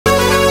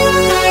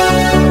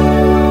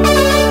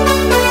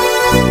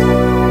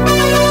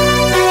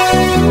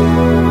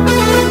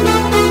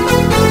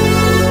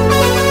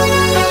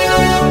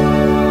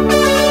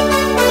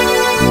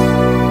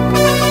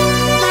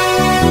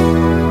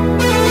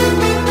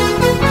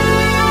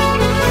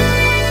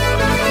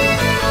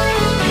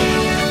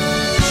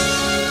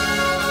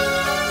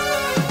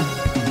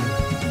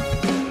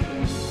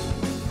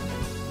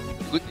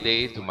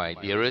day to my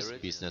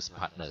dearest business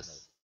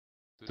partners.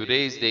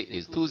 Today's date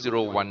is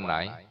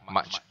 2019,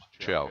 March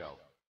 12.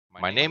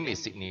 My name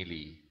is Sidney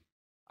Lee.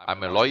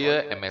 I'm a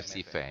loyal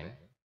MFC fan.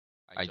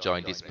 I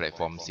joined this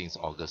platform since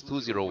August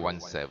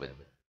 2017.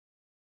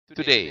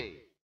 Today,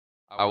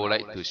 I would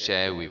like to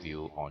share with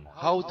you on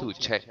how to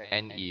check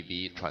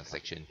NEV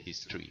transaction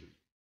history.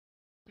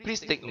 Please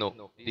take note,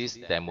 this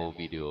demo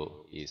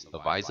video is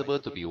advisable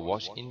to be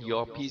watched in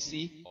your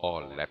PC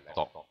or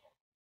laptop.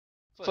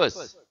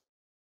 First,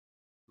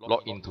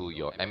 log into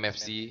your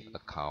MFC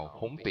account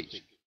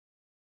homepage.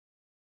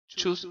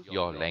 Choose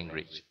your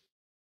language.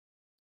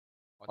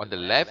 On the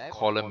left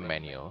column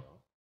menu,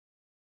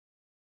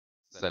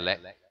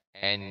 select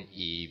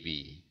NEV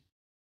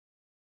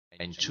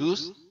and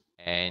choose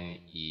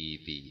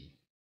NEV.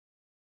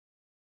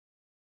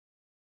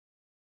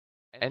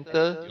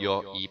 Enter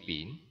your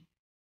ePIN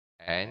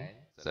and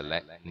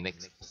select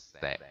Next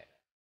Step.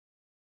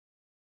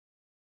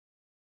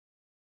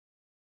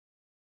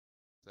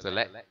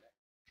 Select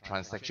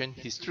Transaction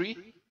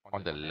History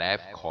on the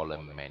left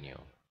column menu.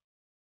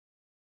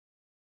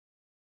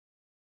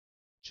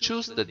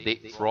 Choose the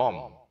date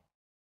from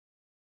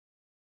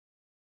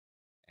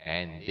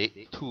and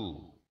date to.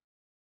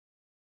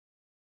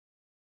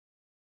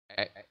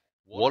 At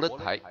wallet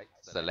type,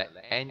 select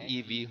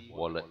NEV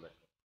wallet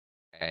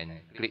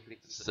and click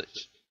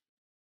Search.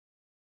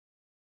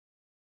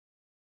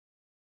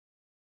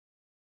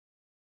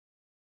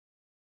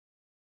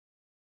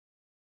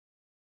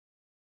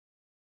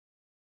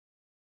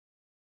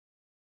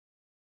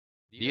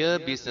 Dear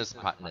business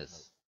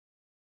partners,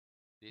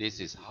 this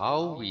is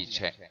how we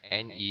check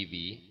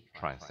NEV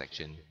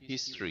transaction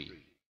history.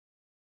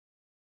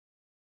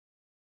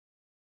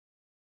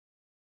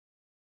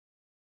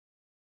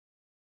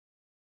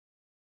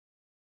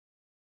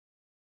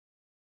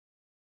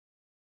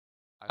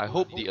 I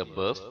hope the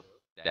above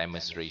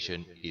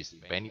demonstration is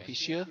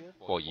beneficial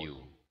for you.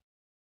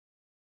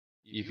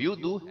 If you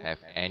do have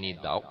any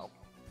doubt,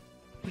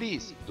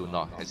 please do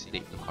not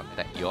hesitate to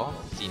contact your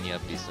senior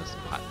business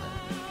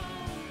partner.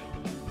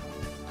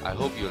 I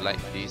hope you like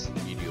this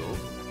video.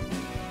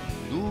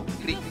 Do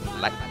click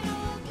like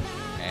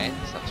and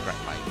subscribe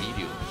my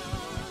video.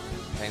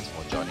 Thanks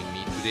for joining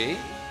me today.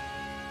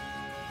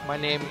 My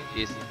name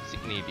is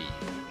Sidney Lee.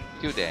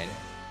 Till then,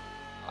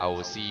 I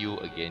will see you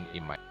again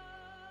in my